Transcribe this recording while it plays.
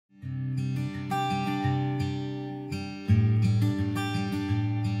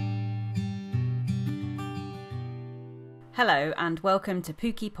Hello and welcome to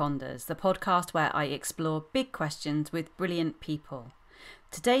Pooky Ponders, the podcast where I explore big questions with brilliant people.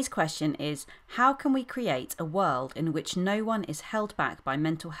 Today's question is, how can we create a world in which no one is held back by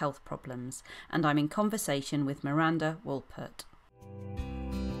mental health problems? And I'm in conversation with Miranda Wolpert.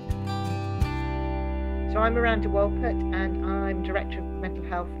 So I'm Miranda Wolpert and I'm Director of Mental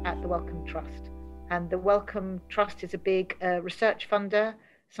Health at the Wellcome Trust. And the Wellcome Trust is a big research funder,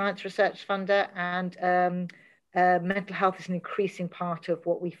 science research funder, and mental health is an increasing part of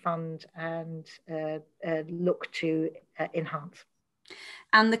what we fund and look to enhance.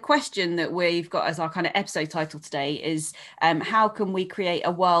 And the question that we've got as our kind of episode title today is, how can we create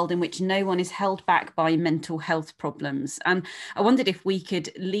a world in which no one is held back by mental health problems? And I wondered if we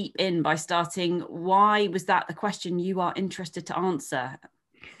could leap in by starting, why was that the question you are interested to answer?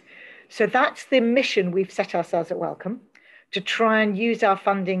 So that's the mission we've set ourselves at Wellcome, to try and use our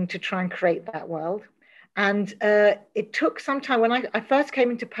funding to try and create that world. And it took some time. When I first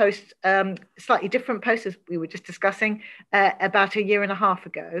came into post, slightly different post as we were just discussing, about a year and a half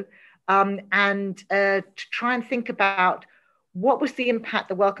ago, and to try and think about what was the impact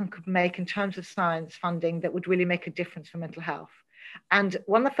that Wellcome could make in terms of science funding that would really make a difference for mental health. And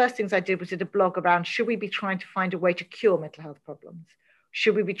one of the first things I did was did a blog around, should we be trying to find a way to cure mental health problems?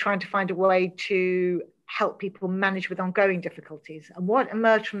 Should we be trying to find a way to help people manage with ongoing difficulties? And what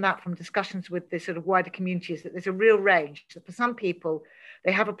emerged from that, from discussions with this sort of wider community, is that there's a real range. So for some people,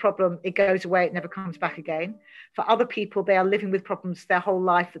 they have a problem, it goes away, it never comes back again. For other people, they are living with problems their whole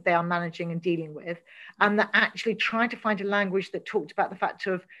life that they are managing and dealing with. And they're actually trying to find a language that talked about the fact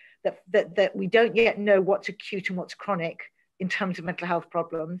of that we don't yet know what's acute and what's chronic in terms of mental health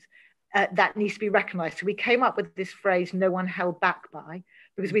problems. That needs to be recognized. So we came up with this phrase, no one held back by,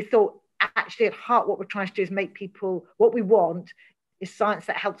 because we thought, actually at heart what we're trying to do is make people, what we want is science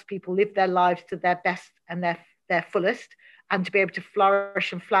that helps people live their lives to their best and their fullest, and to be able to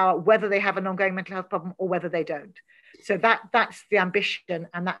flourish and flower whether they have an ongoing mental health problem or whether they don't. So that's the ambition,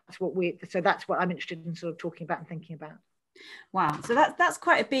 and that's what I'm interested in sort of talking about and thinking about. Wow, so that's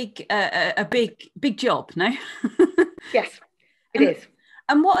quite a big job, no? Yes, it is.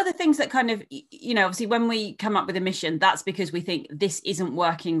 And what are the things that kind of, obviously when we come up with a mission, that's because we think this isn't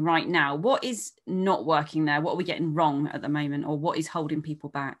working right now. What is not working there? What are we getting wrong at the moment, or what is holding people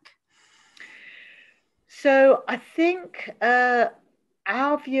back? So I think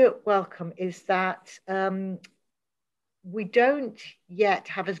our view at Wellcome is that we don't yet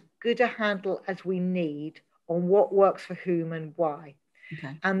have as good a handle as we need on what works for whom and why.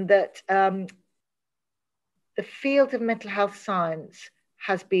 Okay. And that the field of mental health science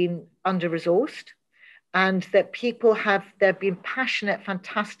has been under-resourced, and that there have been passionate,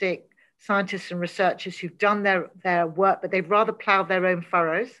 fantastic scientists and researchers who've done their work, but they've rather ploughed their own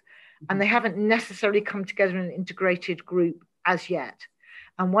furrows, and they haven't necessarily come together in an integrated group as yet.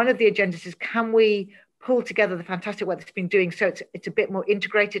 And one of the agendas is, can we pull together the fantastic work that's been doing so it's a bit more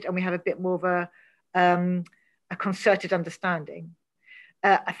integrated and we have a bit more of a concerted understanding.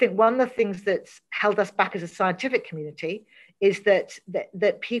 I think one of the things that's held us back as a scientific community is that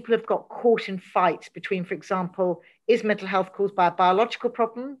people have got caught in fights between, for example, is mental health caused by a biological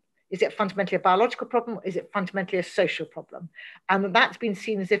problem? Is it fundamentally a biological problem? Or is it fundamentally a social problem? And that's been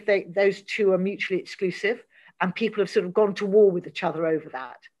seen as if those two are mutually exclusive, and people have sort of gone to war with each other over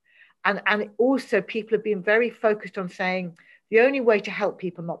that. And also people have been very focused on saying the only way to help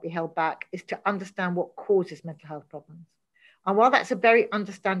people not be held back is to understand what causes mental health problems. And while that's a very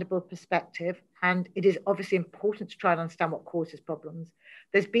understandable perspective, and it is obviously important to try and understand what causes problems,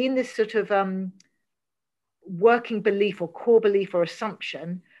 there's been this sort of working belief or core belief or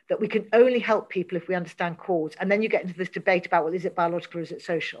assumption that we can only help people if we understand cause. And then you get into this debate about, well, is it biological or is it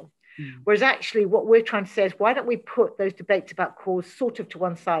social? Whereas actually what we're trying to say is, why don't we put those debates about cause sort of to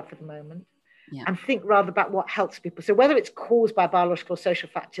one side for the moment, and think rather about what helps people. So whether it's caused by biological or social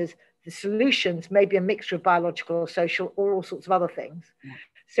factors, the solutions may be a mixture of biological or social or all sorts of other things.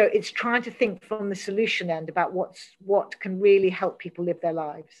 So it's trying to think from the solution end about what can really help people live their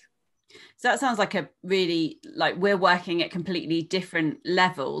lives. So that sounds like we're working at completely different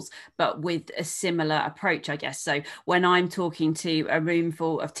levels, but with a similar approach, I guess. So when I'm talking to a room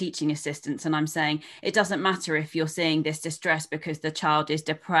full of teaching assistants and I'm saying, it doesn't matter if you're seeing this distress because the child is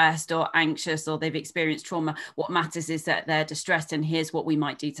depressed or anxious or they've experienced trauma, what matters is that they're distressed and here's what we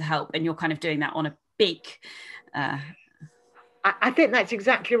might do to help. And you're kind of doing that on a big... I think that's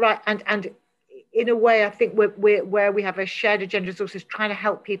exactly right. And in a way, I think we're where we have a shared agenda resources trying to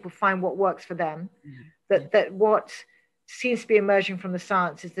help people find what works for them. That what seems to be emerging from the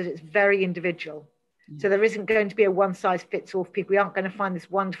science is that it's very individual. So there isn't going to be a one size fits all for people. We aren't going to find this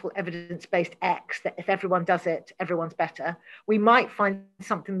wonderful evidence-based X that if everyone does it, everyone's better. We might find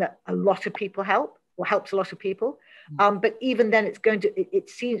something that a lot of people help or helps a lot of people. But even then it's going to, it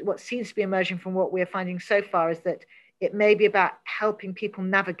seems, what seems to be emerging from what we're finding so far is that it may be about helping people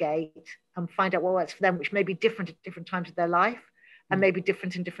navigate and find out what works for them, which may be different at different times of their life and maybe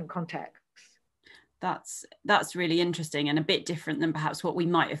different in different contexts. That's really interesting and a bit different than perhaps what we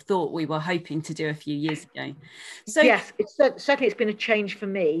might have thought we were hoping to do a few years ago. So yes, certainly it's been a change for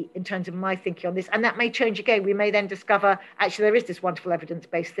me in terms of my thinking on this, and that may change again. We may then discover actually there is this wonderful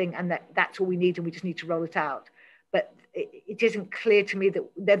evidence-based thing and that's all we need and we just need to roll it out. But it isn't clear to me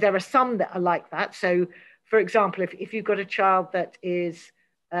that there are some that are like that. So for example, if you've got a child that is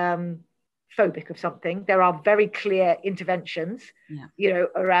phobic of something, there are very clear interventions,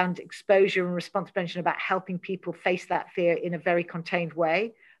 around exposure and response prevention about helping people face that fear in a very contained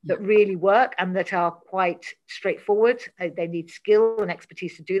way that really work and that are quite straightforward. They need skill and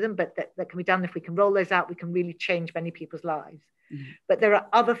expertise to do them, but that can be done. If we can roll those out, we can really change many people's lives. But there are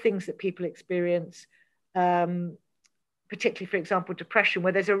other things that people experience, particularly, for example, depression,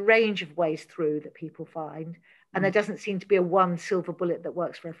 where there's a range of ways through that people find, and there doesn't seem to be a one silver bullet that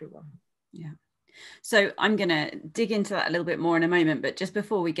works for everyone. Yeah. So I'm going to dig into that a little bit more in a moment, but just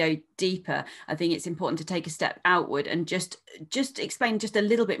before we go deeper, I think it's important to take a step outward and just explain just a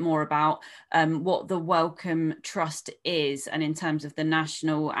little bit more about what the Wellcome Trust is, and in terms of the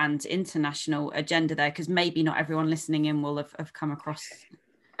national and international agenda there, because maybe not everyone listening in will have come across.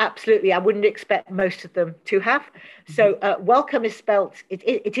 Absolutely. I wouldn't expect most of them to have. So Wellcome is spelt,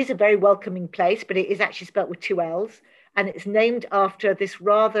 it is a very welcoming place, but it is actually spelt with two L's. And it's named after this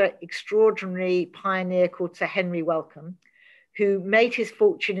rather extraordinary pioneer called Sir Henry Wellcome, who made his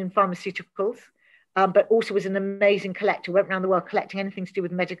fortune in pharmaceuticals, but also was an amazing collector, went around the world collecting anything to do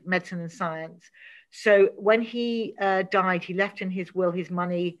with medicine and science. So when he died, he left in his will his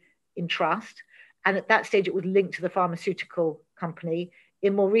money in trust. And at that stage, it was linked to the pharmaceutical company.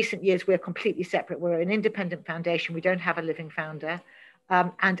 In more recent years, we're completely separate. We're an independent foundation. We don't have a living founder.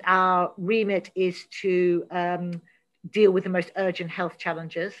 And our remit is to deal with the most urgent health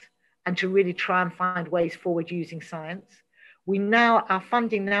challenges and to really try and find ways forward using science. Our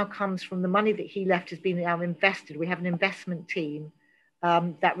funding now comes from the money that he left has been now invested. We have an investment team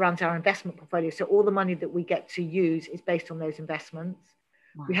that runs our investment portfolio. So all the money that we get to use is based on those investments.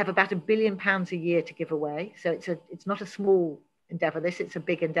 Wow. We have about £1 billion a year to give away. So it's not a small endeavor. It's a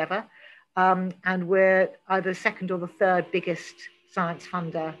big endeavor. And we're either the second or the third biggest science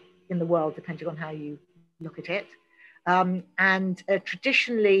funder in the world, depending on how you look at it.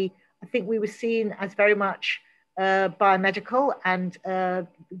 Traditionally, I think we were seen as very much biomedical and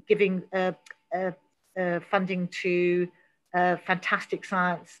giving funding to fantastic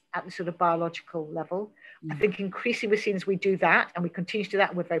science at the sort of biological level. I think increasingly we're seen as we do that, and we continue to do that,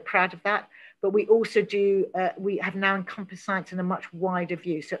 and we're very proud of that. But we also do, we have now encompassed science in a much wider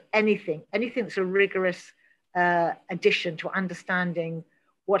view. So anything that's a rigorous addition to understanding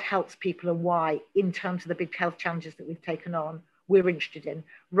what helps people and why in terms of the big health challenges that we've taken on, we're interested in,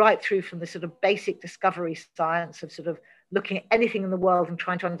 right through from the sort of basic discovery science of sort of looking at anything in the world and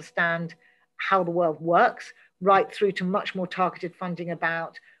trying to understand how the world works, right through to much more targeted funding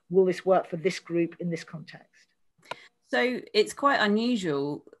about, will this work for this group in this context? So it's quite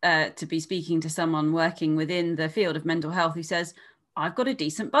unusual to be speaking to someone working within the field of mental health who says, I've got a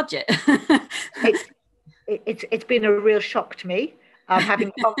decent budget. It's been a real shock to me.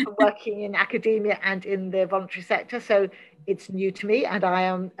 Having come from working in academia and in the voluntary sector, so it's new to me. And I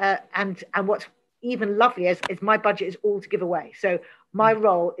am, and what's even lovely is my budget is all to give away. So my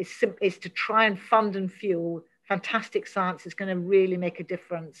role is to try and fund and fuel fantastic science that's going to really make a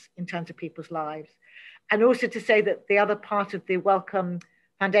difference in terms of people's lives. And also to say that the other part of the Wellcome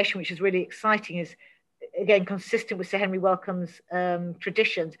Foundation, which is really exciting, is again consistent with Sir Henry Wellcome's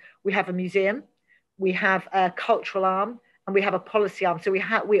traditions. We have a museum, we have a cultural arm, and we have a policy arm. So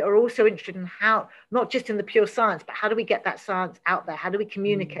we are also interested in how, not just in the pure science, but how do we get that science out there? How do we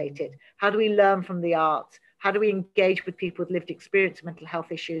communicate it? How do we learn from the arts? How do we engage with people with lived experience of mental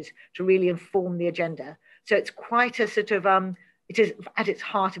health issues to really inform the agenda? So it's quite a sort of, it is at its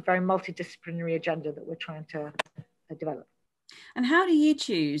heart a very multidisciplinary agenda that we're trying to develop. And how do you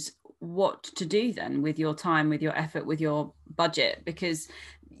choose what to do then with your time, with your effort, with your budget? Because,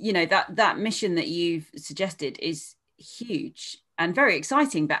 you know, that mission that you've suggested is huge and very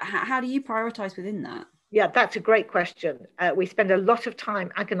exciting, but how do you prioritize within that? Yeah, that's a great question. We spend a lot of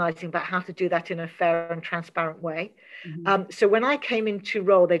time agonizing about how to do that in a fair and transparent way. So when I came into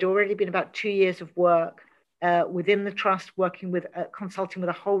role, there'd already been about 2 years of work within the trust, working with, consulting with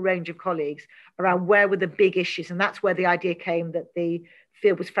a whole range of colleagues around where were the big issues. And that's where the idea came that the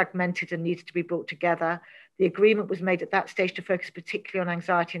field was fragmented and needed to be brought together. The agreement was made at that stage to focus particularly on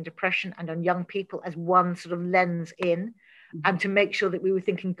anxiety and depression and on young people as one sort of lens in, and to make sure that we were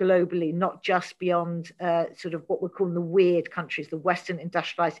thinking globally, not just beyond sort of what we're calling the weird countries, the Western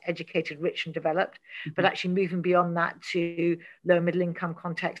industrialized, educated, rich and developed, but actually moving beyond that to low middle income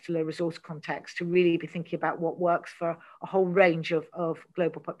context, to low resource context, to really be thinking about what works for a whole range of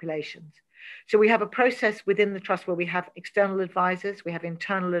global populations. So we have a process within the trust where we have external advisors, we have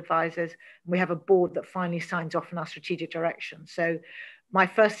internal advisors, and we have a board that finally signs off on our strategic direction. So my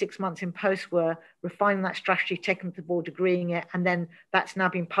first 6 months in post were refining that strategy, taking it to the board, agreeing it, and then that's now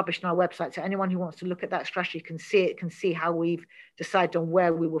been published on our website. So anyone who wants to look at that strategy can see it, can see how we've decided on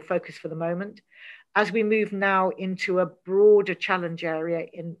where we will focus for the moment. As we move now into a broader challenge area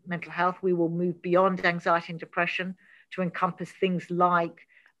in mental health, we will move beyond anxiety and depression to encompass things like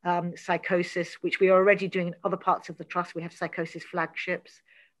psychosis, which we are already doing in other parts of the trust. We have psychosis flagships,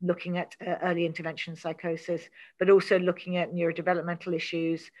 looking at early intervention psychosis, but also looking at neurodevelopmental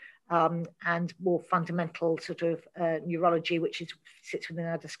issues and more fundamental sort of neurology, which sits within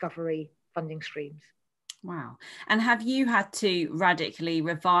our discovery funding streams. Wow. And have you had to radically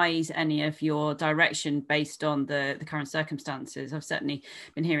revise any of your direction based on the current circumstances? I've certainly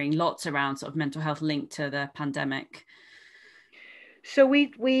been hearing lots around sort of mental health linked to the pandemic. So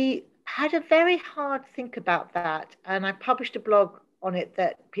we had a very hard think about that. And I published a blog on it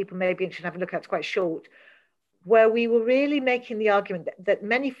that people may be interested in having a look at. It's quite short, where we were really making the argument that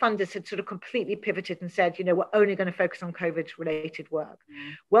many funders had sort of completely pivoted and said, you know, we're only going to focus on COVID-related work.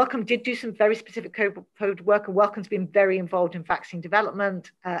 Wellcome did do some very specific COVID work, and Wellcome's been very involved in vaccine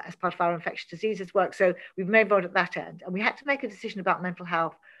development as part of our infectious diseases work. So we've been involved at that end. And we had to make a decision about mental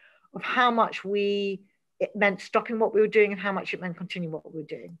health, of how much it meant stopping what we were doing and how much it meant continuing what we were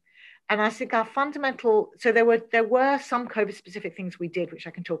doing. And I think our fundamental, so there were some COVID specific things we did, which I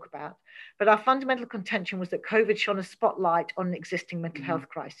can talk about, but our fundamental contention was that COVID shone a spotlight on an existing mental health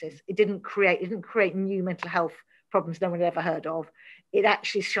crisis. It didn't create new mental health problems no one had ever heard of. It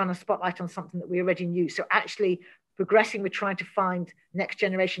actually shone a spotlight on something that we already knew. So actually progressing with trying to find next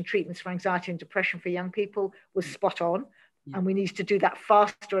generation treatments for anxiety and depression for young people was spot on. And we needed to do that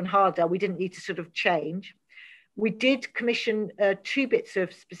faster and harder. We didn't need to sort of change. We did commission 2 bits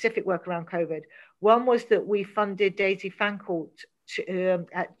of specific work around COVID. One was that we funded Daisy Fancourt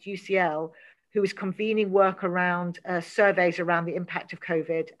at UCL, who was convening work around surveys around the impact of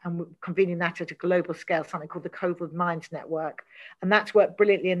COVID, and convening that at a global scale, something called the COVID Minds Network. And that's worked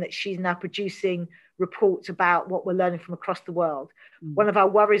brilliantly in that she's now producing reports about what we're learning from across the world. One of our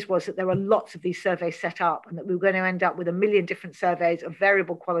worries was that there were lots of these surveys set up, and that we were going to end up with 1 million different surveys of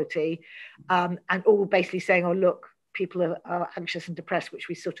variable quality, and all basically saying, oh, look, people are anxious and depressed, which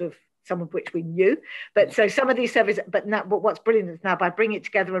we sort of, some of which we knew. But so some of these surveys, but what's brilliant is now by bringing it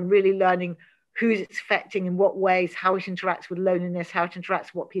together and really learning who it's affecting, in what ways, how it interacts with loneliness, how it interacts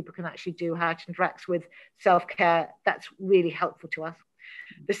with what people can actually do, how it interacts with self-care, that's really helpful to us.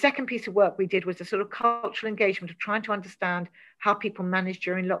 The second piece of work we did was a sort of cultural engagement of trying to understand how people managed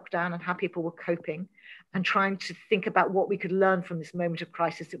during lockdown and how people were coping, and trying to think about what we could learn from this moment of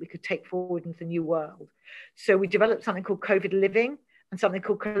crisis that we could take forward into the new world. So we developed something called COVID Living and something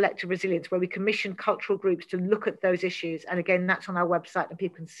called Collective Resilience, where we commissioned cultural groups to look at those issues. And again, that's on our website, and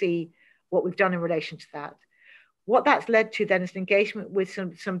people can see what we've done in relation to that. What that's led to then is an engagement with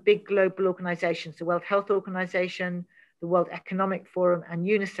some big global organizations, the World Health Organization, the World Economic Forum, and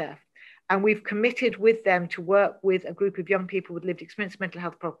UNICEF. And we've committed with them to work with a group of young people with lived experience of mental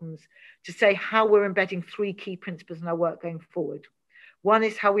health problems to say how we're embedding 3 key principles in our work going forward. One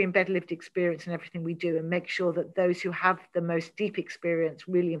is how we embed lived experience in everything we do and make sure that those who have the most deep experience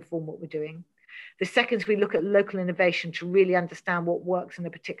really inform what we're doing. The second is we look at local innovation to really understand what works in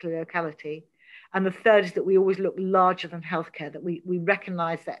a particular locality. And the third is that we always look larger than healthcare, that we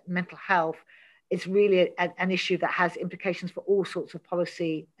recognize that mental health is really an issue that has implications for all sorts of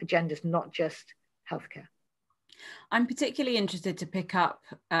policy agendas, not just healthcare. I'm particularly interested to pick up,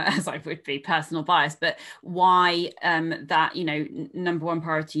 as I would be personal bias, but why that, you know, number one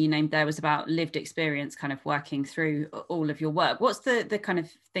priority you named there was about lived experience, kind of working through all of your work. What's the kind of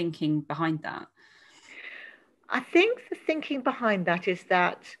thinking behind that? I think the thinking behind that is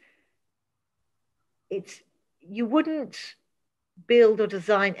that you wouldn't build or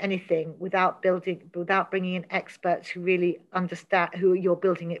design anything without bringing in experts who really understand who you're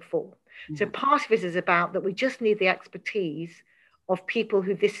building it for. Mm-hmm. So part of it is about that we just need the expertise of people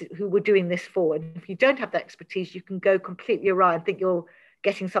who were doing this for. And if you don't have that expertise, you can go completely awry and think you're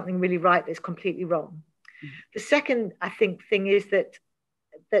getting something really right that's completely wrong. The second, I think, thing is that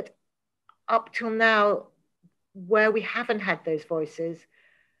up till now, where we haven't had those voices,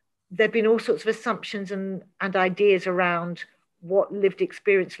 there have been all sorts of assumptions and ideas around what lived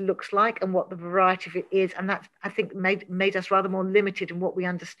experience looks like and what the variety of it is. And that's, I think, made us rather more limited in what we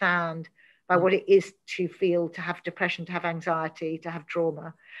understand by what it is to feel, to have depression, to have anxiety, to have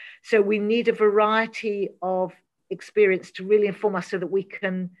trauma. So we need a variety of experience to really inform us so that we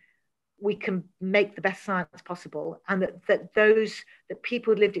can make the best science possible, and that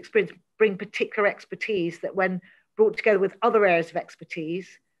people with lived experience bring particular expertise that, when brought together with other areas of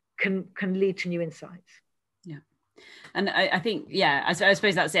expertise, can lead to new insights. Yeah. And I think, yeah, I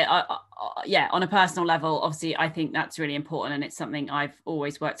suppose that's it. Yeah, on a personal level, obviously, I think that's really important, and it's something I've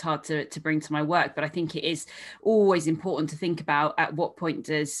always worked hard to bring to my work. But I think it is always important to think about, at what point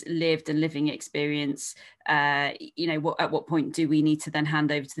does lived and living experience, at what point do we need to then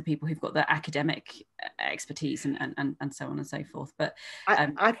hand over to the people who've got the academic expertise and so on and so forth. But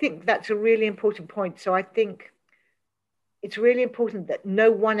I think that's a really important point. So I think it's really important that no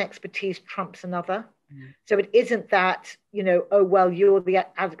one expertise trumps another. So it isn't that, oh, well, you're the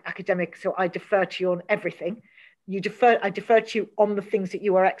academic, so I defer to you on everything. I defer to you on the things that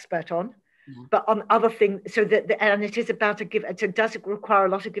you are expert on, but on other things. So and it is about so does it require a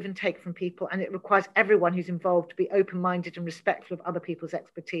lot of give and take from people, and it requires everyone who's involved to be open-minded and respectful of other people's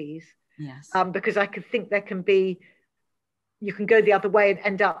expertise. Yes. Because I could think you can go the other way and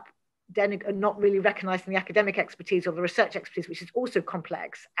end up then not really recognizing the academic expertise or the research expertise, which is also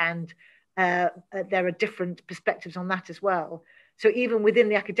complex, and there are different perspectives on that as well. So even within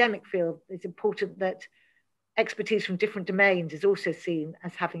the academic field, it's important that expertise from different domains is also seen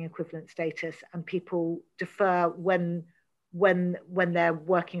as having equivalent status, and people defer when they're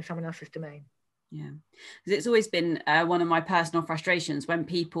working in someone else's domain. Yeah, because it's always been one of my personal frustrations when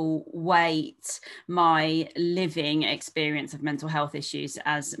people weight my living experience of mental health issues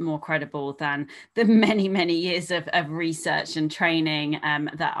as more credible than the many, many years of research and training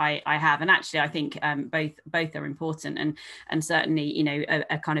that I have. And actually, I think both are important. And certainly,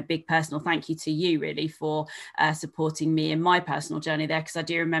 a kind of big personal thank you to you, really, for supporting me in my personal journey there. Because I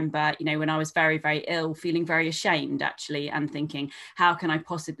do remember, when I was very, very ill, feeling very ashamed, actually, and thinking, how can I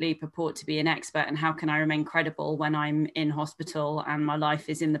possibly purport to be an expert? And how can I remain credible when I'm in hospital and my life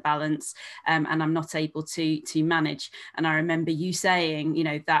is in the balance and I'm not able to manage? And I remember you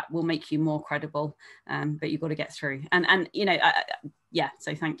saying, that will make you more credible, but you've got to get through. And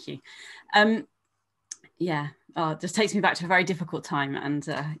so thank you. It just takes me back to a very difficult time. And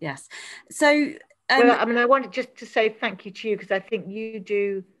yes. So, well, I wanted just to say thank you to you, because I think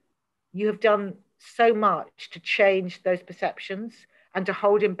you have done so much to change those perceptions and to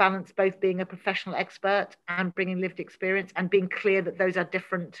hold in balance both being a professional expert and bringing lived experience, and being clear that those are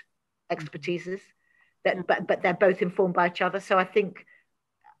different expertises, but they're both informed by each other. So I think,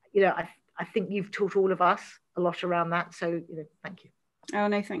 I think you've taught all of us a lot around that. So, thank you. Oh,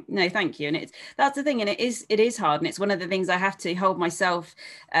 no, thank you. And that's the thing. And it is hard. And it's one of the things I have to hold myself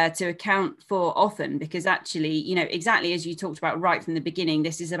to account for often, because actually, exactly as you talked about right from the beginning,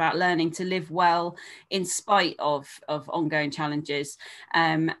 this is about learning to live well in spite of ongoing challenges.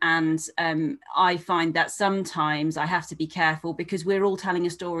 And I find that sometimes I have to be careful, because we're all telling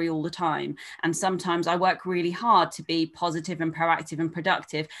a story all the time. And sometimes I work really hard to be positive and proactive and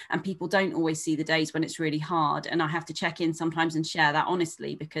productive. And people don't always see the days when it's really hard. And I have to check in sometimes and share that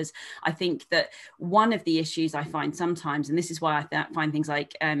honestly, because I think that one of the issues I find sometimes, and this is why I find things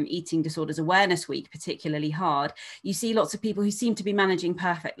like Eating Disorders Awareness Week particularly hard, you see lots of people who seem to be managing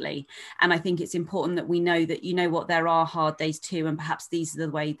perfectly. And I think it's important that we know that, there are hard days too, and perhaps these are the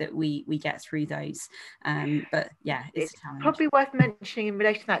way that we get through those. But yeah, it's a challenge. Probably worth mentioning in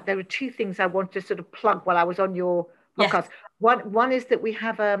relation to that, there are two things I wanted to sort of plug while I was on your podcast. Yes. One is that we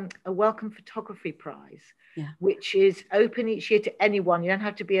have a Wellcome Photography Prize, which is open each year to anyone. You don't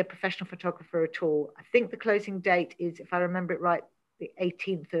have to be a professional photographer at all. I think the closing date is, if I remember it right, the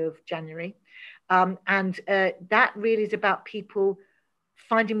 18th of January. That really is about people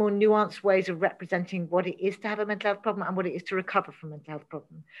finding more nuanced ways of representing what it is to have a mental health problem and what it is to recover from a mental health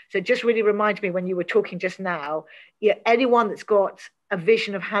problem. So it just really reminded me, when you were talking just now, anyone that's got a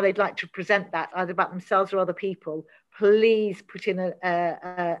vision of how they'd like to present that, either about themselves or other people, please put in an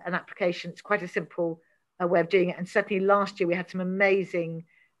application. It's quite a simple way of doing it. And certainly last year we had some amazing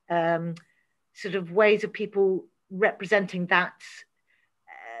sort of ways of people representing that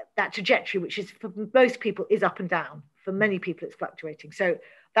trajectory, which is, for most people, is up and down. For many people, it's fluctuating. So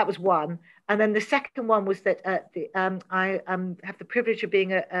that was one. And then the second one was that I have the privilege of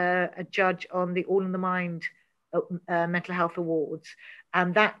being a judge on the All in the Mind mental health awards,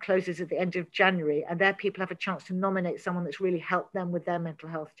 and that closes at the end of January, and there people have a chance to nominate someone that's really helped them with their mental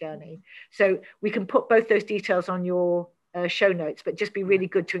health journey. So we can put both those details on your show notes, but just be really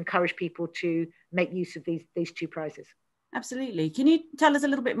good to encourage people to make use of these two prizes. Absolutely. Can you tell us a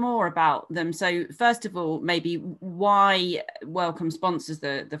little bit more about them? So first of all, maybe why Wellcome sponsors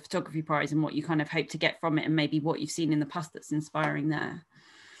the photography prize and what you kind of hope to get from it, and maybe what you've seen in the past that's inspiring there.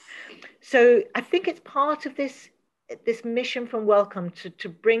 So I think it's part of this mission from Wellcome to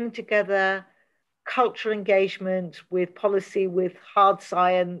bring together cultural engagement with policy, with hard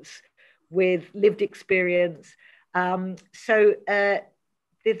science, with lived experience.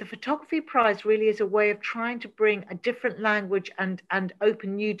 The photography prize really is a way of trying to bring a different language and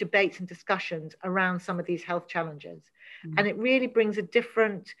open new debates and discussions around some of these health challenges. And it really brings it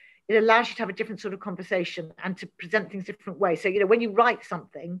allows you to have a different sort of conversation and to present things different ways. So, when you write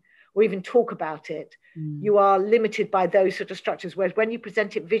something or even talk about it, you are limited by those sort of structures. Whereas when you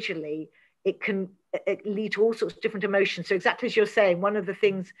present it visually, it lead to all sorts of different emotions. So exactly as you're saying, one of the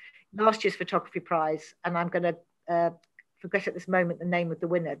things last year's photography prize, and I'm going to forget at this moment the name of the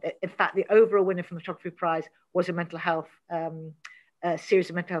winner. In fact, the overall winner from the photography prize was a mental health series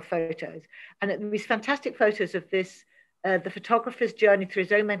of mental health photos, and these fantastic photos of this the photographer's journey through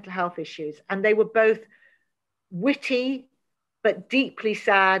his own mental health issues, and they were both witty but deeply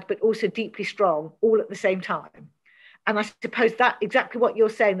sad, but also deeply strong, all at the same time. And I suppose that exactly what you're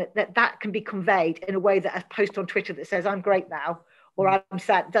saying, that can be conveyed in a way that a post on Twitter that says I'm great now or I'm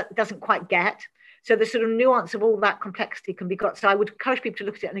sad that doesn't quite get. So the sort of nuance of all that complexity can be got. So I would encourage people to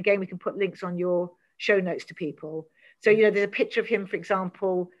look at it. And again, we can put links on your show notes to people. So, there's a picture of him, for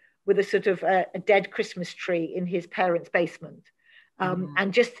example, with a sort of a dead Christmas tree in his parents' basement.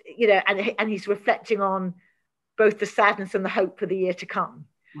 And just, and he's reflecting on both the sadness and the hope for the year to come.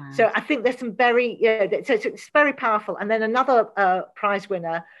 Wow. So I think there's some very, so it's very powerful. And then another prize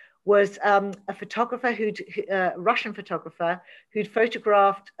winner was a photographer Russian photographer who'd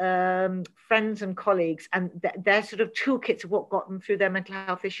photographed friends and colleagues and their sort of toolkits of what got them through their mental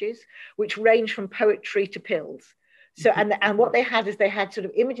health issues, which range from poetry to pills. So, and what they had is they had sort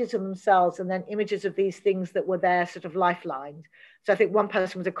of images of themselves and then images of these things that were their sort of lifelines. So I think one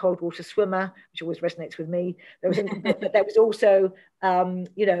person was a cold water swimmer, which always resonates with me. But there was also,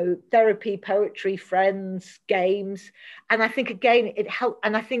 therapy, poetry, friends, games. And I think, again, it helped.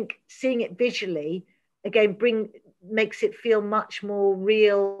 And I think seeing it visually, again, makes it feel much more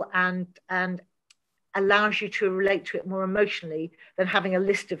real and allows you to relate to it more emotionally than having a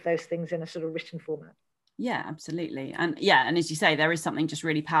list of those things in a sort of written format. Yeah, absolutely. And as you say, there is something just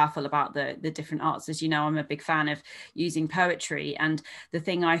really powerful about the different arts. As you know, I'm a big fan of using poetry. And the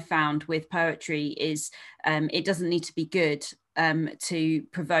thing I found with poetry is it doesn't need to be good to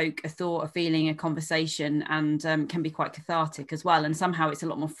provoke a thought, a feeling, a conversation, and can be quite cathartic as well. And somehow it's a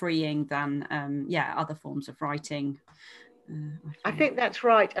lot more freeing than, other forms of writing. I think that's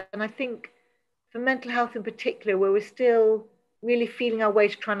right. And I think for mental health in particular, where we're still really feeling our way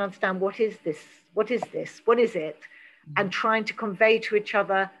to try and understand what is this, what is it, and trying to convey to each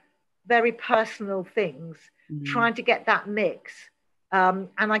other very personal things, trying to get that mix. And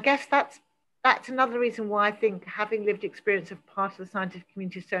I guess that's another reason why I think having lived experience of part of the scientific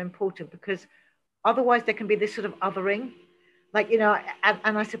community is so important, because otherwise there can be this sort of othering,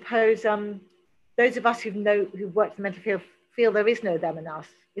 and I suppose those of us who've worked in mental field feel there is no them and us.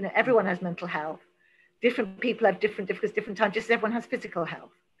 Everyone has mental health. Different people have different difficulties, different times, just as everyone has physical health.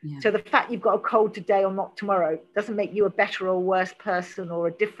 Yeah. So the fact you've got a cold today or not tomorrow doesn't make you a better or worse person or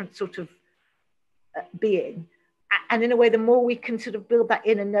a different sort of being. And in a way, the more we can sort of build that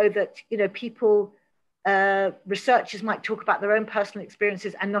in and know that, people, researchers might talk about their own personal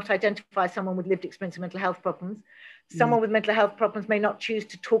experiences and not identify someone with lived experience of mental health problems. Someone with mental health problems may not choose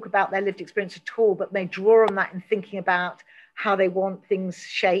to talk about their lived experience at all, but may draw on that in thinking about how they want things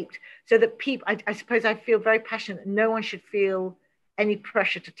shaped. So that people, I suppose I feel very passionate that no one should feel any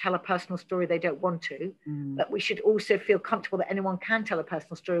pressure to tell a personal story they don't want to, but we should also feel comfortable that anyone can tell a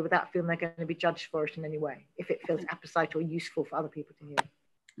personal story without feeling they're going to be judged for it in any way, if it feels apposite or useful for other people to hear.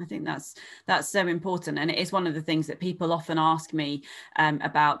 I think that's so important, and it is one of the things that people often ask me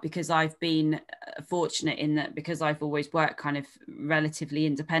about, because I've been fortunate in that, because I've always worked kind of relatively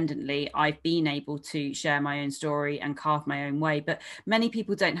independently, I've been able to share my own story and carve my own way. But many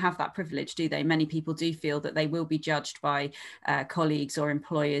people don't have that privilege, do they? Many people do feel that they will be judged by colleagues or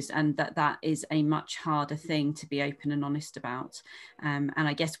employers, and that is a much harder thing to be open and honest about. And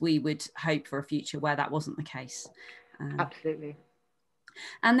I guess we would hope for a future where that wasn't the case. Absolutely.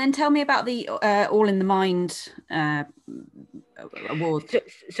 And then tell me about the All in the Mind award.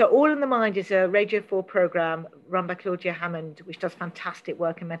 So All in the Mind is a Radio 4 program run by Claudia Hammond, which does fantastic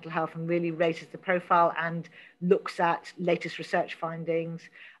work in mental health and really raises the profile and looks at latest research findings.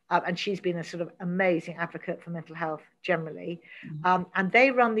 And she's been a sort of amazing advocate for mental health generally. And they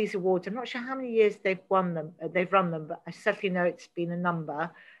run these awards. I'm not sure how many years they've run them, but I certainly know it's been a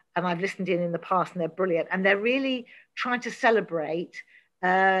number. And I've listened in the past, and they're brilliant. And they're really trying to celebrate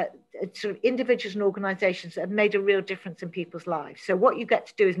sort of individuals and organizations that have made a real difference in people's lives. So what you get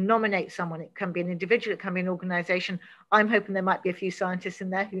to do is nominate someone. It can be an individual, it can be an organization. I'm hoping there might be a few scientists in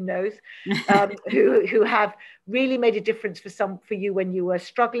there, who knows, who have really made a difference for you when you were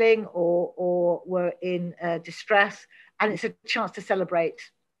struggling or were in distress. And it's a chance to celebrate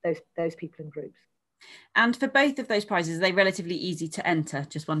those people and groups. And for both of those prizes, are they relatively easy to enter?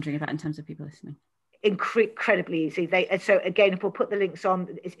 Just wondering about in terms of people listening. Incredibly easy. So again, if we'll put the links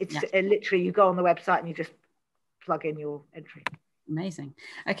on, it's literally you go on the website and you just plug in your entry. Amazing.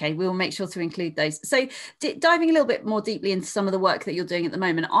 Okay, we'll make sure to include those. So diving a little bit more deeply into some of the work that you're doing at the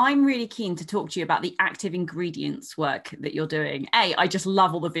moment, I'm really keen to talk to you about the active ingredients work that you're doing. I just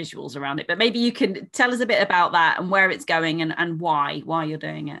love all the visuals around it, but maybe you can tell us a bit about that and where it's going and why you're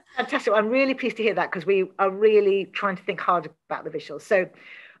doing it. Fantastic. I'm really pleased to hear that, because we are really trying to think hard about the visuals. So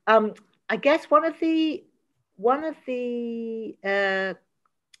I guess one of the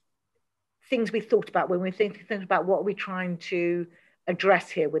things we thought about when we think about what we're trying to address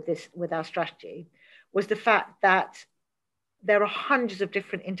here with our strategy was the fact that there are hundreds of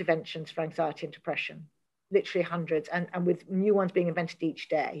different interventions for anxiety and depression, literally hundreds, and with new ones being invented each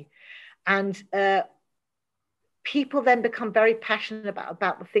day. And people then become very passionate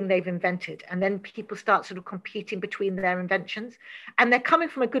about the thing they've invented. And then people start sort of competing between their inventions. And they're coming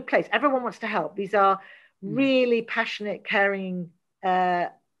from a good place. Everyone wants to help. These are really passionate, caring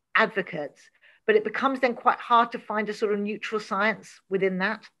advocates. But it becomes then quite hard to find a sort of neutral science within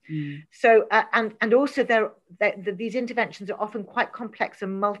that. So, and also these interventions are often quite complex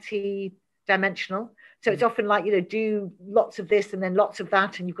and multi-dimensional. So it's often like, do lots of this and then lots of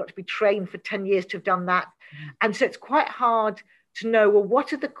that, and you've got to be trained for 10 years to have done that. And so it's quite hard to know, well,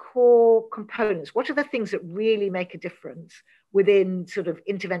 what are the core components? What are the things that really make a difference within sort of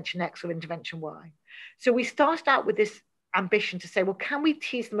intervention X or intervention Y? So we started out with this ambition to say, well, can we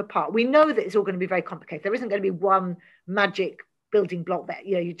tease them apart? We know that it's all going to be very complicated. There isn't going to be one magic building block that,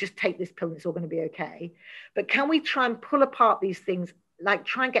 you just take this pill and it's all going to be okay. But can we try and pull apart these things, like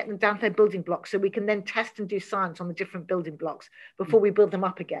try and get them down to their building blocks, so we can then test and do science on the different building blocks before we build them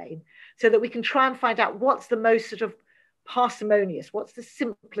up again, so that we can try and find out what's the most sort of parsimonious, what's the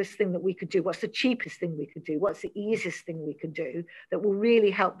simplest thing that we could do, what's the cheapest thing we could do, what's the easiest thing we could do that will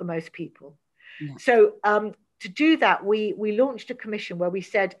really help the most people. So to do that, we launched a commission where we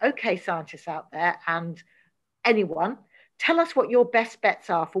said, okay, scientists out there and anyone, tell us what your best bets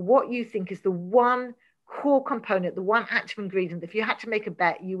are for what you think is the one core component, the one active ingredient. If you had to make a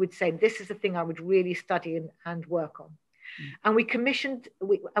bet, you would say, this is the thing I would really study and work on. And we commissioned,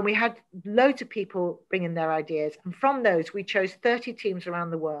 and we had loads of people bring in their ideas. And from those, we chose 30 teams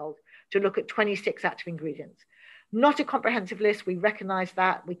around the world to look at 26 active ingredients. Not a comprehensive list. We recognize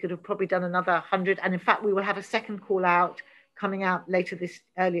that. We could have probably done another 100. And in fact, we will have a second call out coming out later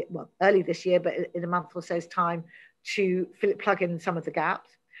early this year, but in a month or so's time, to plug in some of the gaps.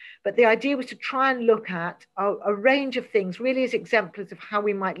 But the idea was to try and look at a range of things, really as exemplars of how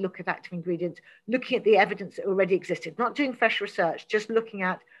we might look at active ingredients, looking at the evidence that already existed, not doing fresh research, just looking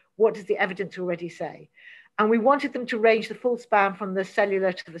at what does the evidence already say. And we wanted them to range the full span from the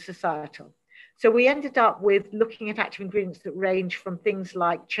cellular to the societal. So we ended up with looking at active ingredients that range from things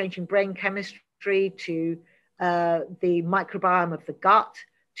like changing brain chemistry to the microbiome of the gut,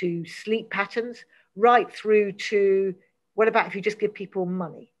 to sleep patterns, right through to what about if you just give people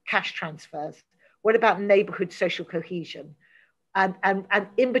money, cash transfers? What about neighborhood social cohesion? And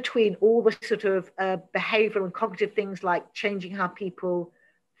in between, all the sort of behavioral and cognitive things like changing how people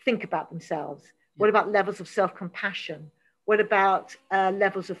think about themselves. What about levels of self-compassion? What about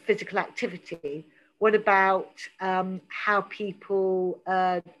levels of physical activity? What about how people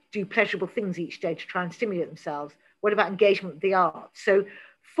do pleasurable things each day to try and stimulate themselves? What about engagement with the arts? So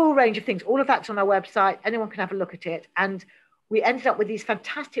full range of things. All of that's on our website. Anyone can have a look at it. And we ended up with these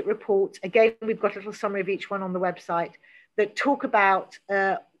fantastic reports. Again, we've got a little summary of each one on the website that talk about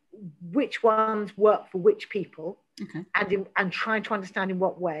which ones work for which people, and trying to understand in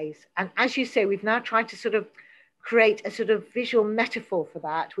what ways. And as you say, we've now tried to sort of create a sort of visual metaphor for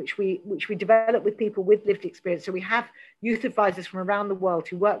that, which we develop with people with lived experience. So we have youth advisors from around the world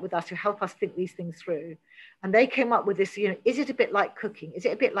who work with us, who help us think these things through. And they came up with this, is it a bit like cooking? Is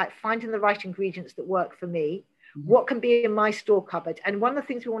it a bit like finding the right ingredients that work for me? What can be in my store cupboard? And one of the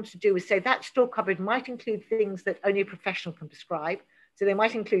things we wanted to do is say that store cupboard might include things that only a professional can prescribe. So they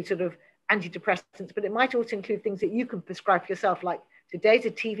might include sort of antidepressants, but it might also include things that you can prescribe for yourself, like today's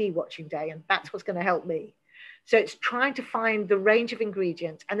a TV watching day, and that's what's going to help me. So it's trying to find the range of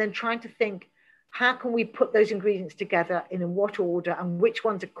ingredients and then trying to think, how can we put those ingredients together in what order and which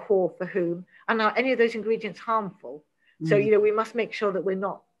ones are core for whom? And are any of those ingredients harmful? So, we must make sure that we're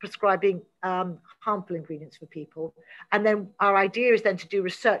not prescribing harmful ingredients for people. And then our idea is then to do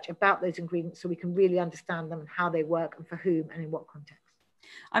research about those ingredients so we can really understand them and how they work and for whom and in what context.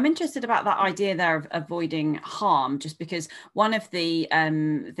 I'm interested about that idea there of avoiding harm, just because one of the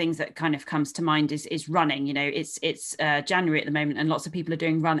things that kind of comes to mind is running. It's January at the moment and lots of people are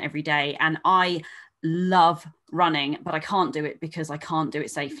doing run every day. And I love running, but I can't do it because I can't do it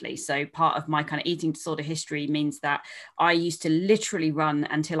safely. So part of my kind of eating disorder history means that I used to literally run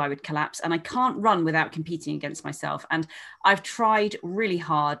until I would collapse, and I can't run without competing against myself. And I've tried really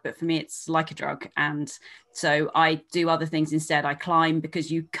hard, but for me, it's like a drug. And so I do other things instead. I climb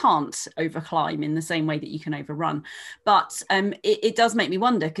because you can't overclimb in the same way that you can overrun. But it does make me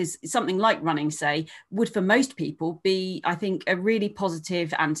wonder, because something like running, say, would for most people be, I think, a really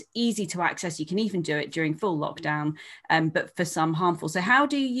positive and easy to access. You can even do it during full lockdown, but for some harmful. So how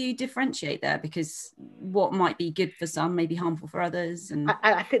do you differentiate there? Because what might be good for some may be harmful for others. And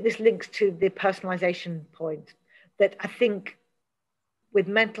I think this links to the personalization point, that I think with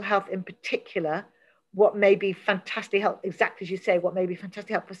mental health in particular, what may be fantastic help, exactly as you say, what may be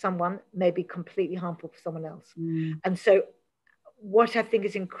fantastic help for someone may be completely harmful for someone else. And so what I think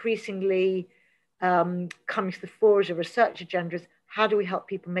is increasingly coming to the fore as a research agenda is, how do we help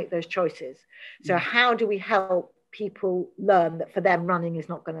people make those choices? So how do we help people learn that for them running is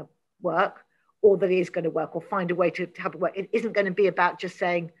not going to work, or that it is going to work, or find a way to have it work? It isn't going to be about just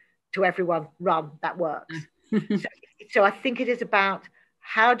saying to everyone, run, that works. So I think it is about,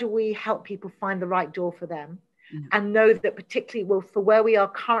 how do we help people find the right door for them? And know that particularly, well, for where we are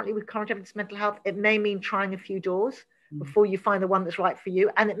currently with current evidence mental health, it may mean trying a few doors before you find the one that's right for you.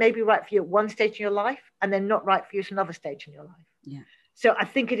 And it may be right for you at one stage in your life and then not right for you at another stage in your life. So I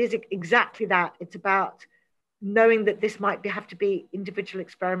think it is exactly that. It's about knowing that this might have to be individual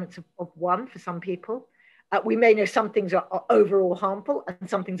experiments of one for some people. We may know some things are overall harmful and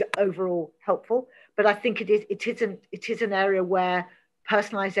some things are overall helpful, but I think it is an area where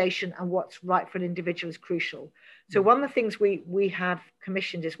personalization and what's right for an individual is crucial. So one of the things we have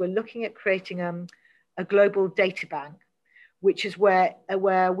commissioned is we're looking at creating a global data bank, which is where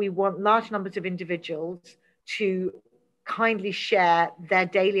we want large numbers of individuals to kindly share their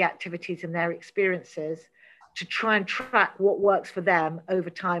daily activities and their experiences to try and track what works for them over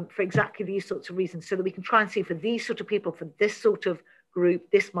time for exactly these sorts of reasons, so that we can try and see, for these sort of people, for this sort of group,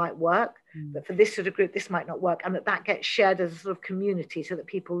 this might work, but for this sort of group, this might not work, and that gets shared as a sort of community so that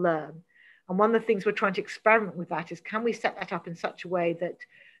people learn. And one of the things we're trying to experiment with that is, can we set that up in such a way that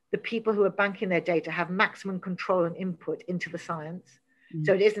the people who are banking their data have maximum control and input into the science?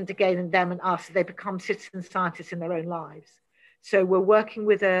 So it isn't again them and us, they become citizen scientists in their own lives. So we're working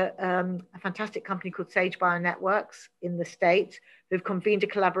with a fantastic company called Sage Bionetworks in the States, who've convened a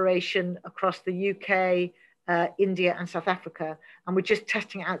collaboration across the UK, India and South Africa. And we're just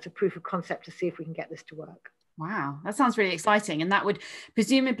testing it out as a proof of concept to see if we can get this to work. Wow, that sounds really exciting. And that would,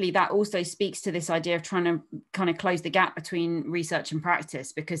 presumably, that also speaks to this idea of trying to kind of close the gap between research and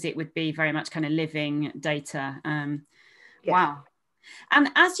practice, because it would be very much kind of living data. Wow. And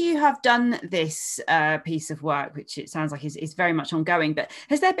as you have done this piece of work, which it sounds like is very much ongoing, but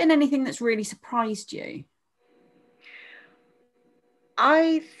has there been anything that's really surprised you?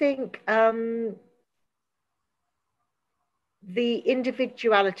 I think the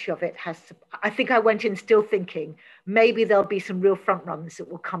individuality of it I think I went in still thinking, maybe there'll be some real front runners that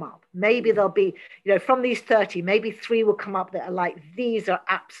will come up. Maybe there'll be, from these 30, maybe 3 will come up that are like, these are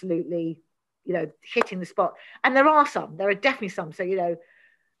absolutely, hitting the spot. And there are definitely some. So,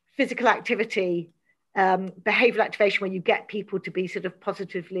 physical activity, behavioral activation, where you get people to be sort of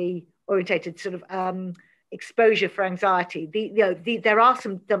positively orientated, sort of exposure for anxiety. There are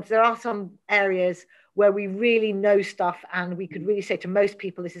some areas where we really know stuff and we could really say to most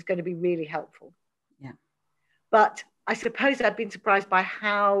people, this is going to be really helpful. Yeah. But I suppose I've been surprised by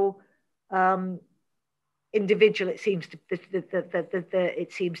how individual it seems to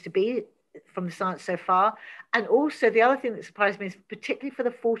be from the science so far. And also the other thing that surprised me is, particularly for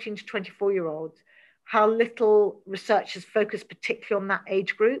the 14 to 24-year-olds, how little research has focused particularly on that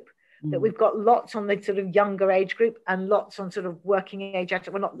age group, that we've got lots on the sort of younger age group and lots on sort of working age,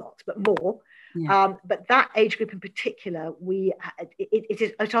 well, not lots, but more. Yeah. But that age group in particular,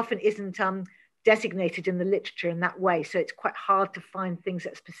 it often isn't designated in the literature in that way. So it's quite hard to find things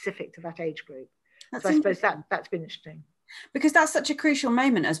that are specific to that age group. So I suppose that's been interesting. Because that's such a crucial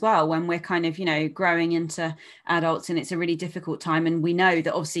moment as well, when we're kind of, you know, growing into adults, and it's a really difficult time. And we know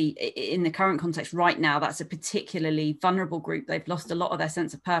that obviously in the current context right now, that's a particularly vulnerable group. They've lost a lot of their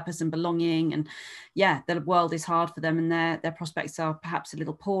sense of purpose and belonging. And yeah, the world is hard for them, and their prospects are perhaps a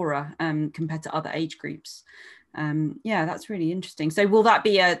little poorer compared to other age groups. Yeah, that's really interesting. So will that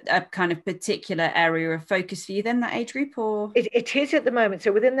be a kind of particular area of focus for you then, that age group? Or it is at the moment.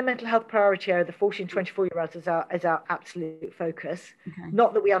 So within the mental health priority area, the 14 to 24-year-olds is our absolute focus. Okay.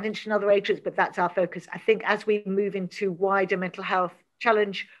 Not that we aren't interested in other age groups, but that's our focus. I think as we move into wider mental health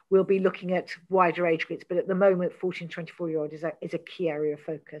challenge, we'll be looking at wider age groups, but at the moment 14 to 24-year-old is a key area of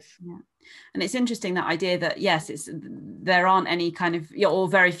focus. Yeah. And it's interesting, that idea that yes, there aren't any kind of, or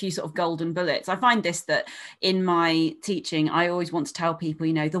very few sort of golden bullets. I find this, that in my teaching I always want to tell people,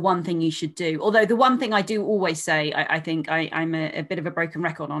 you know, the one thing you should do, although the one thing I do always say, I think I'm a bit of a broken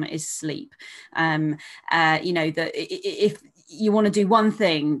record on it, is sleep. You know, that if you want to do one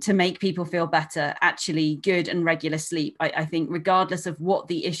thing to make people feel better, actually good and regular sleep, I think regardless of what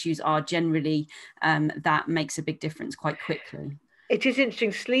the issues are, generally that makes a big difference quite quickly. It is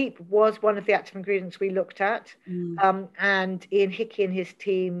interesting. Sleep was one of the active ingredients we looked at. And Ian Hickey and his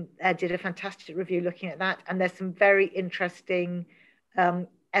team did a fantastic review looking at that. And there's some very interesting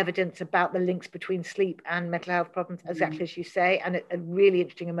evidence about the links between sleep and mental health problems, exactly as you say, and a really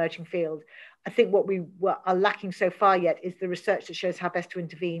interesting emerging field. I think what we are lacking so far yet is the research that shows how best to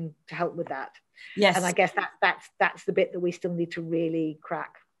intervene to help with that. Yes. And I guess that's the bit that we still need to really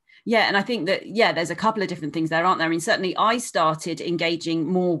crack. Yeah, and I think that, yeah, there's a couple of different things there, aren't there? I mean, certainly I started engaging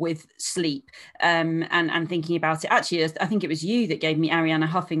more with sleep and thinking about it. Actually, I think it was you that gave me Arianna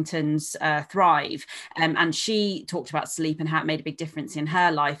Huffington's Thrive, and she talked about sleep and how it made a big difference in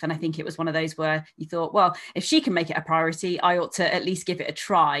her life. And I think it was one of those where you thought, well, if she can make it a priority, I ought to at least give it a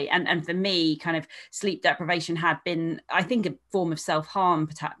try. And for me, kind of sleep deprivation had been, I think, a form of self-harm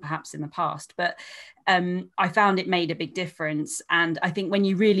perhaps in the past, but I found it made a big difference. And I think when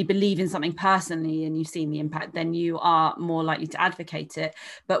you really believe in something personally and you've seen the impact, then you are more likely to advocate it.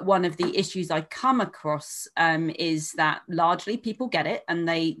 But one of the issues I come across is that largely people get it and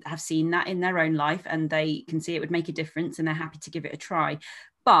they have seen that in their own life and they can see it would make a difference and they're happy to give it a try.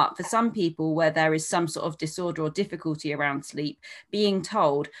 But for some people where there is some sort of disorder or difficulty around sleep, being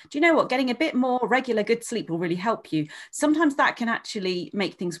told, do you know what, getting a bit more regular good sleep will really help you. Sometimes that can actually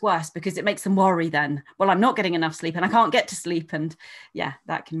make things worse because it makes them worry then, well, I'm not getting enough sleep and I can't get to sleep. And yeah,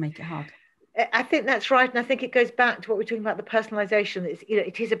 that can make it hard. I think that's right. And I think it goes back to what we're talking about, the personalization. It's, you know,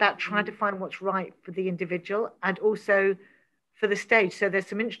 it is about trying to find what's right for the individual and also for the stage. So there's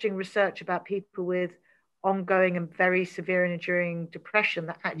some interesting research about people with ongoing and very severe and enduring depression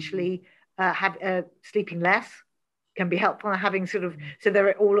that actually have sleeping less can be helpful, and having sort of, so there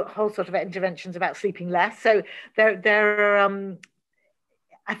are a whole sort of interventions about sleeping less. So there are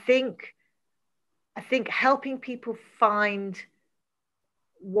I think helping people find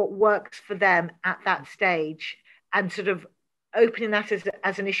what works for them at that stage and sort of opening that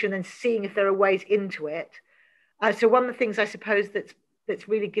as an issue and then seeing if there are ways into it. So one of the things I suppose that's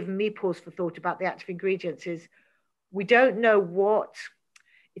really given me pause for thought about the active ingredients is we don't know what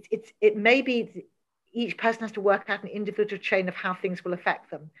it may be. Each person has to work out an individual chain of how things will affect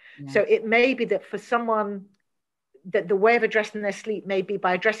them. Yeah. So it may be that for someone that the way of addressing their sleep may be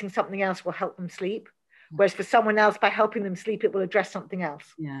by addressing something else will help them sleep, whereas for someone else, by helping them sleep, it will address something else.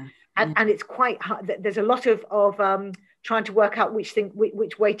 Yeah. And it's quite hard. There's a lot of trying to work out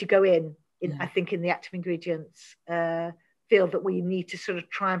which way to go in I think in the active ingredients field, that we need to sort of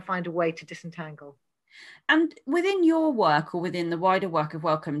try and find a way to disentangle. And within your work or within the wider work of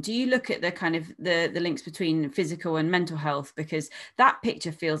Wellcome, do you look at the kind of the links between physical and mental health? Because that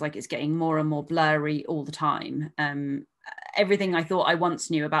picture feels like it's getting more and more blurry all the time. Everything I thought I once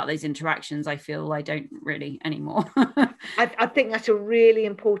knew about those interactions, I feel I don't really anymore. I think that's a really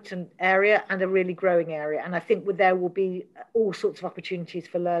important area and a really growing area. And I think there will be all sorts of opportunities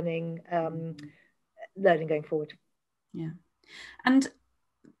for learning going forward. Yeah. And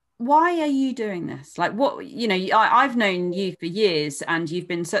why are you doing this? Like, what, you know, I've known you for years and you've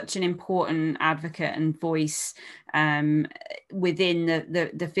been such an important advocate and voice within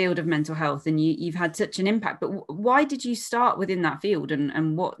the field of mental health, and you've had such an impact. But why did you start within that field,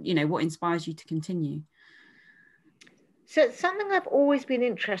 and what inspires you to continue? So it's something I've always been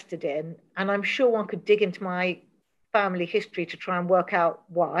interested in, and I'm sure one could dig into my family history to try and work out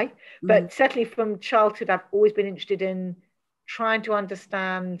why. Mm, But certainly from childhood, I've always been interested in trying to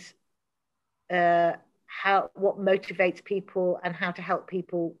understand what motivates people and how to help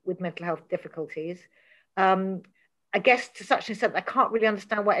people with mental health difficulties. Um, I guess to such an extent, I can't really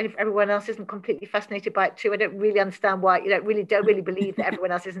understand why everyone else isn't completely fascinated by it too. I don't really understand why, don't really believe that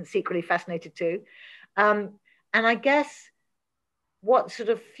everyone else isn't secretly fascinated too. And I guess what sort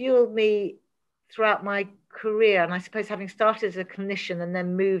of fueled me throughout my career, and I suppose having started as a clinician and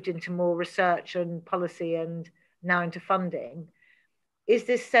then moved into more research and policy and now into funding, is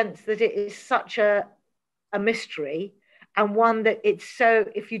this sense that it is such a mystery, and one that it's so,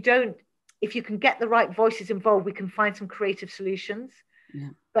 if you can get the right voices involved, we can find some creative solutions.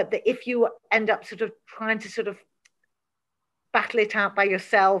 yeah. But that if you end up sort of trying to sort of battle it out by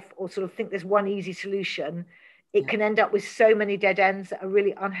yourself, or sort of think there's one easy solution, it can end up with so many dead ends that are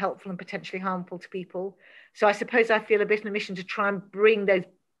really unhelpful and potentially harmful to people. So I suppose I feel a bit on a mission to try and bring those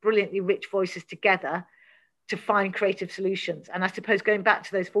brilliantly rich voices together to find creative solutions. And I suppose going back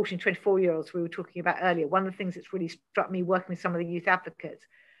to those 14, 24-year-olds we were talking about earlier, one of the things that's really struck me working with some of the youth advocates,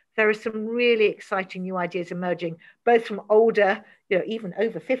 there are some really exciting new ideas emerging, both from older, even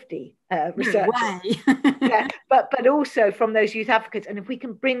over 50 researchers. Yeah, but also from those youth advocates. And if we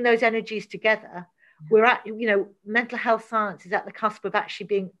can bring those energies together, we're at, mental health science is at the cusp of actually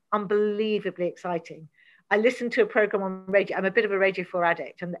being unbelievably exciting. I listened to a program on radio. I'm a bit of a Radio 4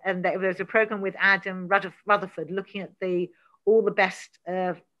 addict, and there was a program with Adam Rutherford looking at all the best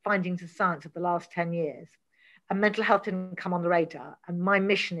findings of science of the last 10 years. And mental health didn't come on the radar. And my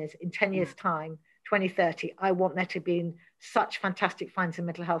mission is in 10 years' time, 2030, I want there to be such fantastic finds in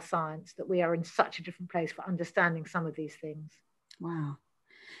mental health science that we are in such a different place for understanding some of these things. Wow.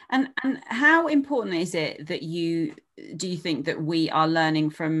 And how important is it that you think that we are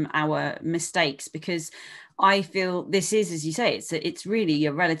learning from our mistakes? Because I feel this is, as you say, it's really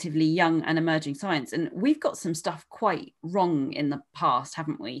a relatively young and emerging science, and we've got some stuff quite wrong in the past,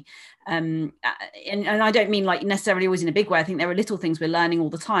 haven't we? And I don't mean like necessarily always in a big way. I think there are little things we're learning all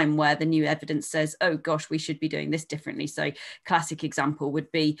the time where the new evidence says, oh gosh, we should be doing this differently. So classic example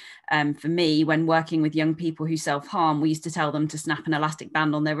would be for me, when working with young people who self-harm, we used to tell them to snap an elastic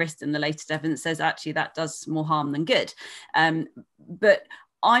band on their wrist, and the latest evidence says actually that does more harm than good. But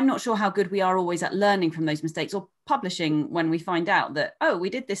I'm not sure how good we are always at learning from those mistakes, or publishing when we find out that, oh, we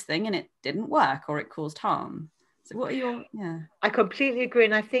did this thing and it didn't work, or it caused harm. So what are your, I completely agree.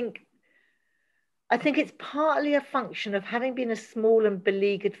 And I think it's partly a function of having been a small and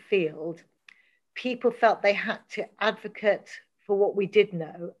beleaguered field. People felt they had to advocate for what we did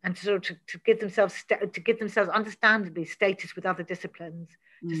know, and to sort of to give themselves understandably status with other disciplines,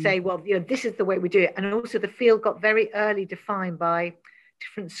 to say, well, this is the way we do it. And also the field got very early defined by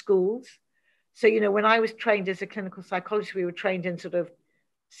different schools. So, when I was trained as a clinical psychologist, we were trained in sort of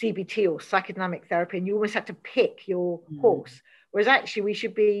CBT or psychodynamic therapy, and you almost had to pick your horse. Whereas actually we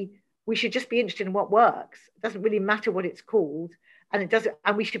should just be interested in what works. It doesn't really matter what it's called. And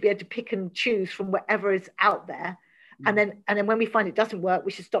we should be able to pick and choose from whatever is out there. And then when we find it doesn't work,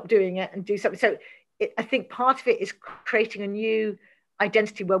 we should stop doing it and do something. So I think part of it is creating a new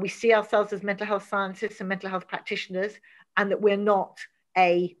identity where we see ourselves as mental health scientists and mental health practitioners, and that we're not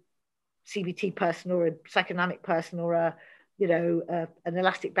a CBT person or a psychodynamic person or an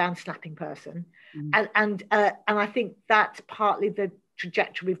elastic band snapping person. And I think that's partly the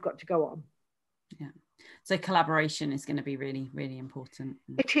trajectory we've got to go on. Yeah. So collaboration is going to be really, really important.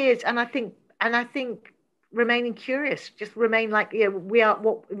 It is. And I think remaining curious, just remain like,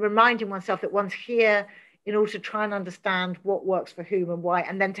 reminding oneself that one's here in order to try and understand what works for whom and why,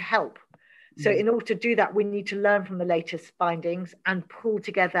 and then to help. So in order to do that, we need to learn from the latest findings and pull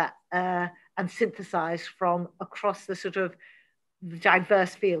together and synthesize from across the sort of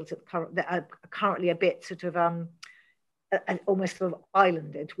diverse fields that are currently a bit sort of almost sort of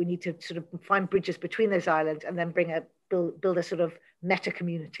islanded. We need to sort of find bridges between those islands, and then build a sort of meta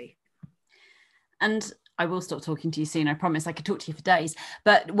community. And I will stop talking to you soon. I promise. I could talk to you for days.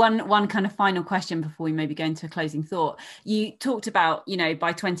 But one kind of final question before we maybe go into a closing thought. You talked about,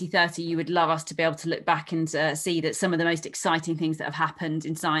 by 2030, you would love us to be able to look back and see that some of the most exciting things that have happened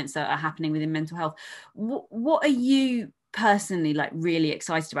in science that are happening within mental health. What are you personally really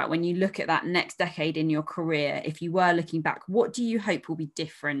excited about when you look at that next decade in your career? If you were looking back, what do you hope will be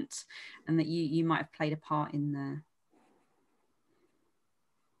different and that you might have played a part in there?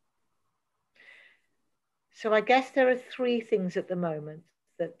 So I guess there are three things at the moment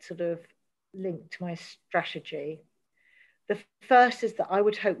that sort of link to my strategy. The first is that I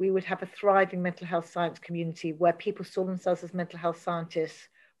would hope we would have a thriving mental health science community where people saw themselves as mental health scientists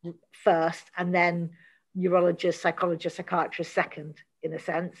first, and then neurologists, psychologists, psychiatrists second, in a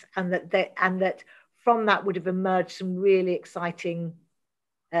sense, and that from that would have emerged some really exciting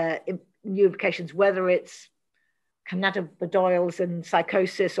new implications, whether it's cannabidiols and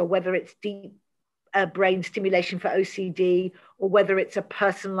psychosis, or whether it's deep brain stimulation for OCD, or whether it's a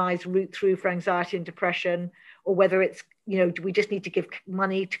personalized route through for anxiety and depression, or whether it's, do we just need to give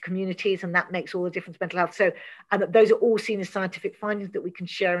money to communities and that makes all the difference in mental health. So, and those are all seen as scientific findings that we can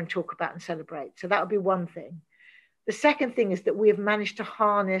share and talk about and celebrate. So that would be one thing. The second thing is that we have managed to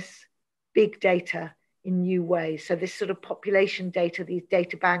harness big data in new ways. So this sort of population data, these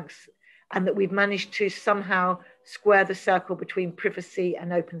data banks, and that we've managed to somehow square the circle between privacy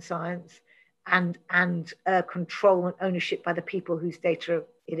and open science, and control and ownership by the people whose data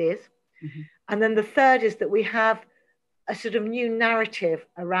it is. Mm-hmm. And then the third is that we have a sort of new narrative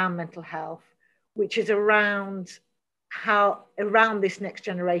around mental health, which is around this next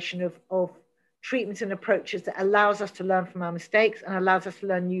generation of treatments and approaches that allows us to learn from our mistakes and allows us to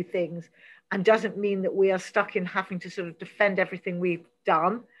learn new things, and doesn't mean that we are stuck in having to sort of defend everything we've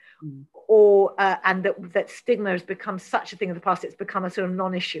done, or and that stigma has become such a thing of the past. It's become a sort of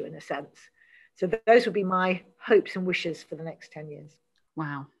non-issue in a sense. So those would be my hopes and wishes for the next 10 years.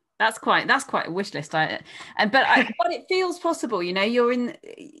 Wow. That's quite a wish list. But it feels possible, you've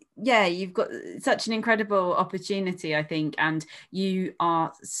got such an incredible opportunity, I think, and you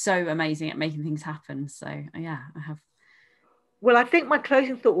are so amazing at making things happen. So yeah, I have. Well, I think my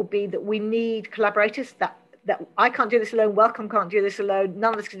closing thought will be that we need collaborators, that I can't do this alone, Wellcome can't do this alone,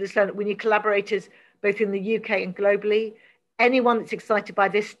 none of us can do this alone. We need collaborators both in the UK and globally. Anyone that's excited by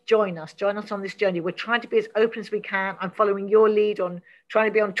this, join us on this journey. We're trying to be as open as we can. I'm following your lead on trying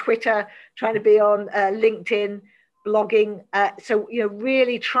to be on Twitter, trying to be on LinkedIn, blogging. So,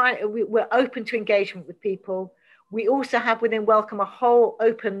 really we're open to engagement with people. We also have within Wellcome a whole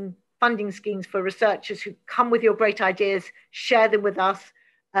open funding schemes for researchers who come with your great ideas, share them with us.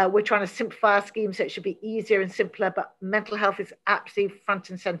 We're trying to simplify our scheme so it should be easier and simpler, but mental health is absolutely front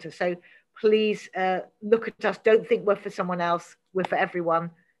and center. So please look at us. Don't think we're for someone else. We're for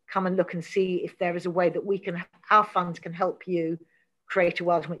everyone. Come and look and see if there is a way that our funds can help you create a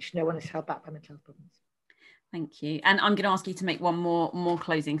world in which no one is held back by mental health problems. Thank you. And I'm going to ask you to make one more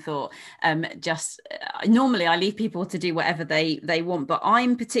closing thought. Normally I leave people to do whatever they want, but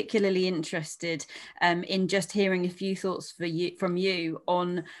I'm particularly interested in just hearing a few thoughts from you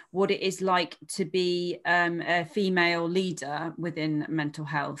on what it is like to be a female leader within mental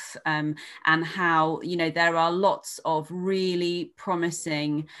health, and how, there are lots of really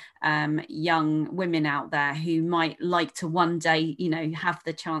promising young women out there who might like to one day, have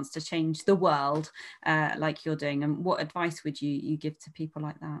the chance to change the world like you're doing. And what advice would you give to people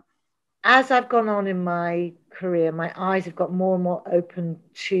like that? As I've gone on in my career, my eyes have got more and more open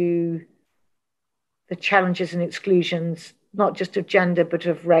to the challenges and exclusions, not just of gender, but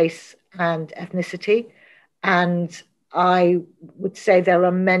of race and ethnicity. And I would say there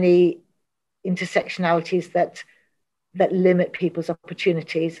are many intersectionalities that limit people's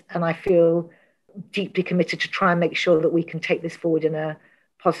opportunities. And I feel deeply committed to try and make sure that we can take this forward in a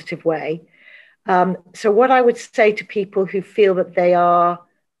positive way. So what I would say to people who feel that they are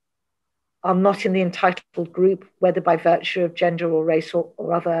not in the entitled group, whether by virtue of gender or race or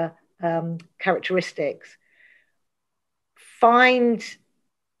other characteristics, find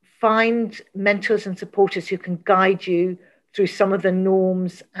mentors and supporters who can guide you through some of the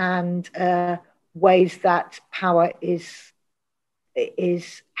norms and ways that power is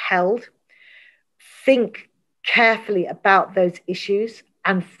held. Think carefully about those issues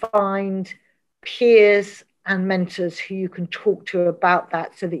and find peers and mentors who you can talk to about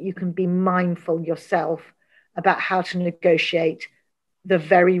that, so that you can be mindful yourself about how to negotiate the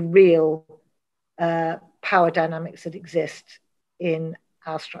very real power dynamics that exist in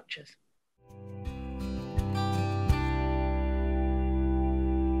our structures.